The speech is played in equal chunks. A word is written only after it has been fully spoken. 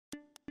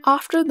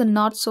After the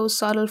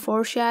not-so-subtle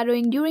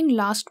foreshadowing during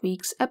last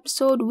week's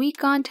episode, we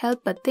can't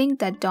help but think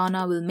that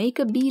Donna will make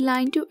a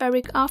beeline to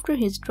Eric after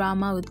his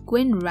drama with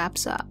Quinn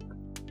wraps up.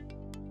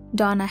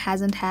 Donna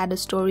hasn't had a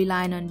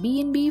storyline on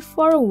B&B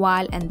for a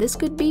while, and this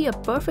could be a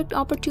perfect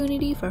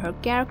opportunity for her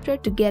character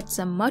to get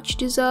some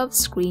much-deserved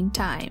screen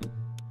time.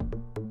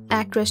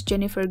 Actress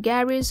Jennifer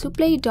Garris, who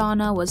played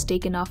Donna, was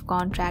taken off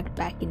contract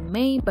back in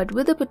May, but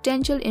with a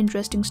potential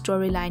interesting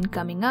storyline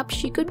coming up,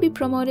 she could be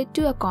promoted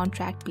to a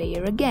contract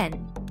player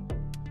again.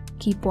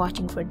 Keep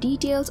watching for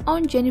details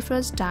on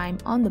Jennifer's time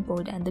on The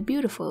Bold and the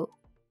Beautiful.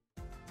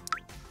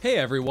 Hey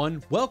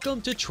everyone, welcome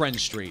to Trend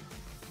Street.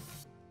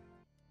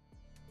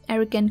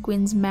 Eric and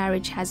Quinn's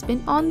marriage has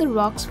been on the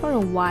rocks for a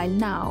while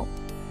now.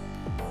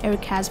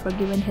 Eric has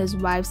forgiven his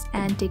wife's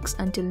antics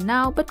until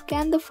now, but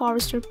can the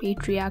Forrester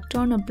patriarch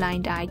turn a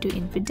blind eye to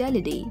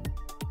infidelity?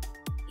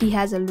 He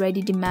has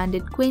already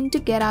demanded Quinn to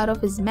get out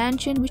of his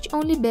mansion, which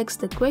only begs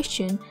the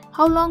question,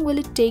 how long will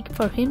it take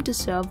for him to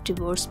serve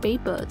divorce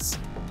papers?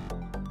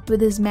 With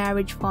his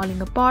marriage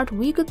falling apart,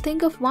 we could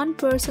think of one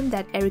person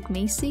that Eric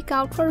may seek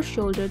out for a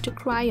shoulder to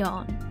cry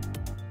on.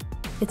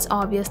 It's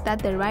obvious that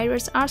the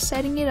writers are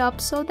setting it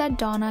up so that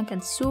Donna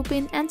can swoop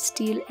in and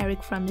steal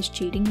Eric from his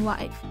cheating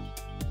wife.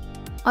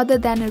 Other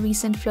than a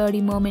recent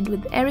flirty moment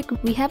with Eric,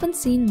 we haven't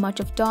seen much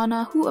of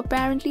Donna, who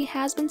apparently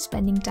has been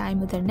spending time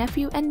with her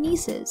nephew and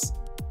nieces.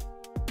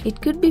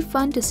 It could be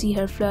fun to see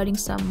her flirting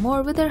some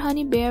more with her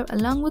honey bear,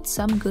 along with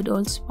some good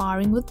old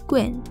sparring with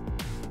Quinn.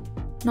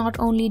 Not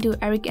only do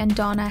Eric and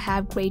Donna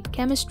have great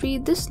chemistry,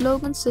 this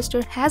Logan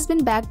sister has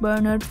been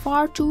backburnered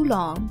far too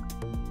long.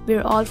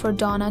 We're all for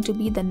Donna to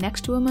be the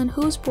next woman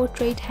whose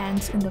portrait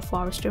hangs in the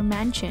Forrester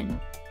mansion.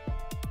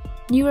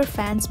 Newer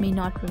fans may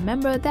not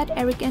remember that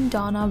Eric and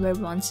Donna were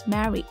once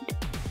married.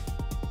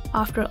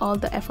 After all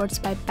the efforts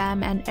by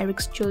Pam and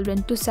Eric's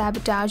children to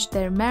sabotage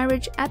their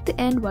marriage, at the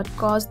end what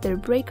caused their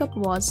breakup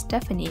was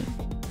Stephanie.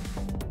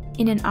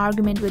 In an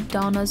argument with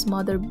Donna's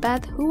mother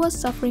Beth, who was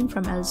suffering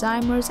from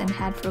Alzheimer's and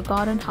had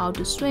forgotten how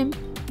to swim,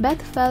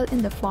 Beth fell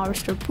in the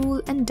Forrester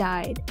pool and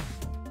died.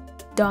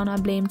 Donna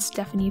blamed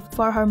Stephanie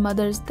for her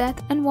mother's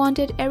death and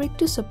wanted Eric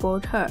to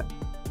support her.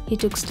 He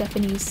took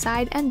Stephanie's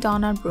side and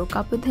Donna broke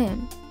up with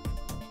him.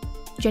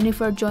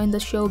 Jennifer joined the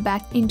show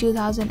back in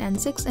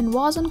 2006 and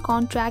was on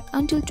contract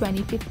until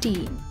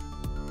 2015.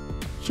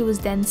 She was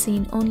then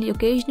seen only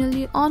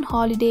occasionally on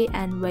holiday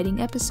and wedding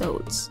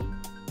episodes.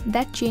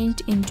 That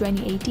changed in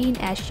 2018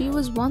 as she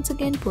was once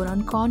again put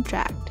on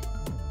contract.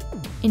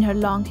 In her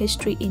long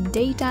history in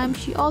daytime,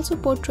 she also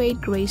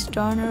portrayed Grace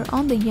Turner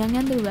on The Young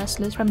and the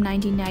Restless from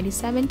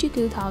 1997 to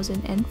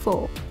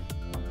 2004.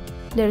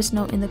 Let us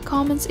know in the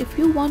comments if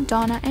you want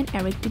Donna and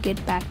Eric to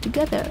get back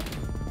together.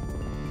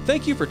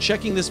 Thank you for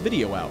checking this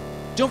video out.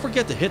 Don't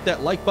forget to hit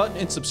that like button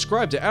and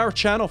subscribe to our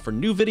channel for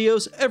new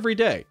videos every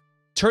day.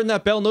 Turn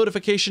that bell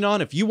notification on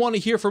if you want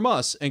to hear from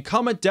us, and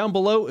comment down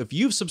below if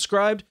you've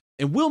subscribed,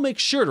 and we'll make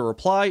sure to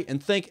reply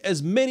and thank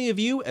as many of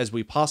you as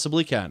we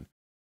possibly can.